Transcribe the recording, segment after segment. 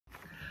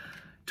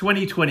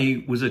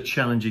2020 was a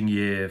challenging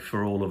year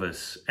for all of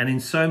us, and in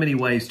so many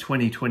ways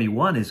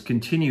 2021 is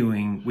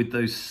continuing with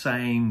those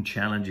same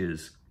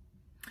challenges.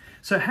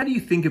 So how do you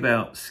think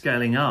about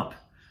scaling up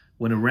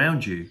when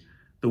around you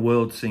the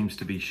world seems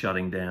to be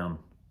shutting down?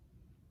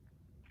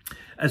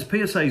 As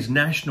PSA's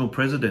national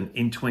president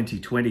in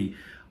 2020,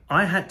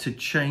 I had to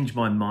change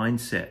my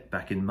mindset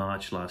back in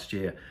March last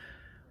year.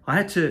 I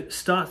had to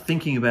start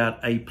thinking about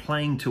a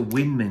playing to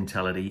win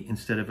mentality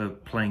instead of a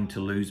playing to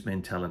lose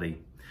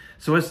mentality.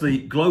 So as the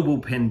global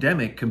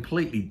pandemic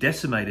completely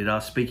decimated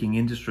our speaking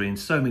industry and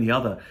so many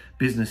other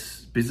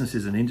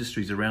businesses and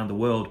industries around the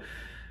world,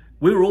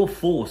 we were all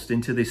forced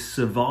into this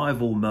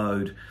survival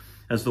mode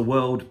as the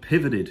world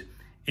pivoted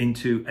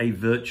into a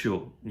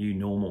virtual new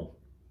normal.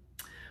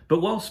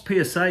 But whilst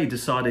PSA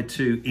decided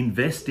to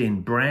invest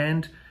in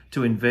brand,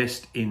 to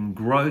invest in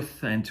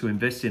growth, and to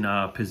invest in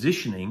our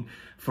positioning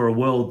for a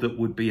world that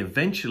would be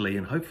eventually,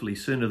 and hopefully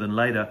sooner than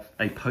later,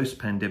 a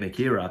post-pandemic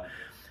era,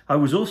 I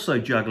was also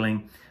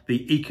juggling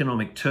the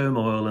economic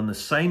turmoil and the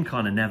same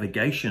kind of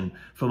navigation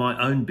for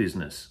my own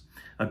business,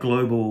 a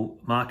global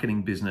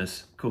marketing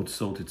business called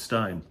Salted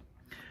Stone.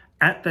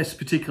 At this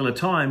particular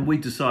time, we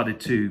decided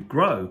to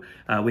grow.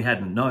 We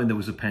hadn't known there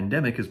was a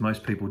pandemic, as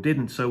most people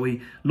didn't, so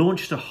we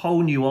launched a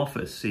whole new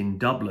office in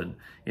Dublin,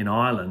 in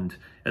Ireland,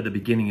 at the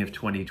beginning of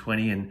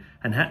 2020,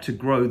 and had to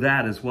grow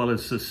that as well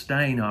as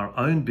sustain our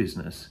own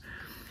business.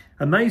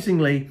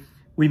 Amazingly,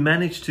 we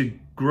managed to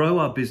grow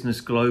our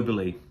business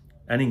globally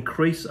and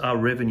increase our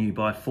revenue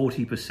by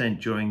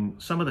 40% during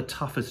some of the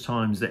toughest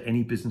times that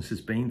any business has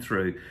been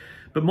through.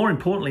 But more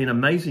importantly, and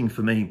amazing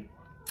for me,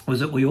 was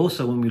that we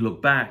also, when we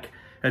look back,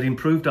 had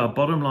improved our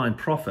bottom line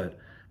profit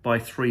by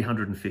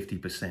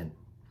 350%.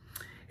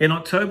 In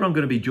October, I'm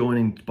going to be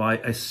joined by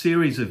a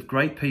series of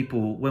great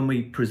people when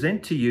we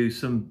present to you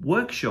some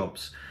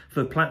workshops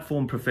for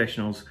platform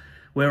professionals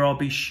where I'll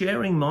be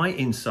sharing my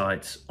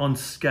insights on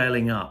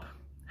scaling up.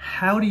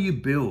 How do you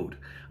build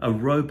a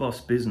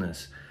robust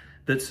business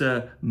that's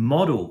a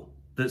model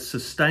that's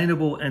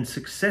sustainable and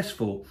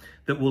successful,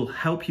 that will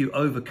help you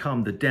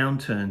overcome the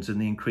downturns and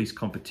the increased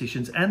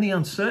competitions and the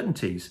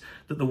uncertainties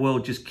that the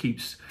world just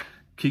keeps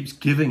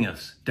giving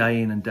us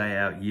day in and day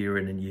out, year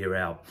in and year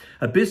out.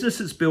 A business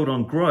that's built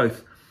on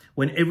growth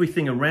when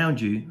everything around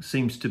you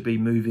seems to be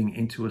moving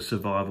into a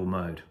survival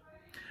mode.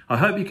 I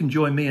hope you can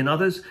join me and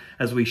others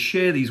as we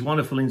share these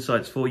wonderful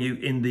insights for you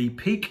in the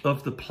Peak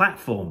of the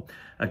Platform,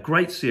 a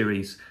great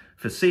series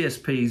for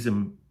CSPs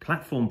and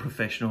platform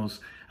professionals,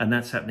 and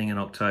that's happening in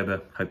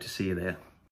October. Hope to see you there.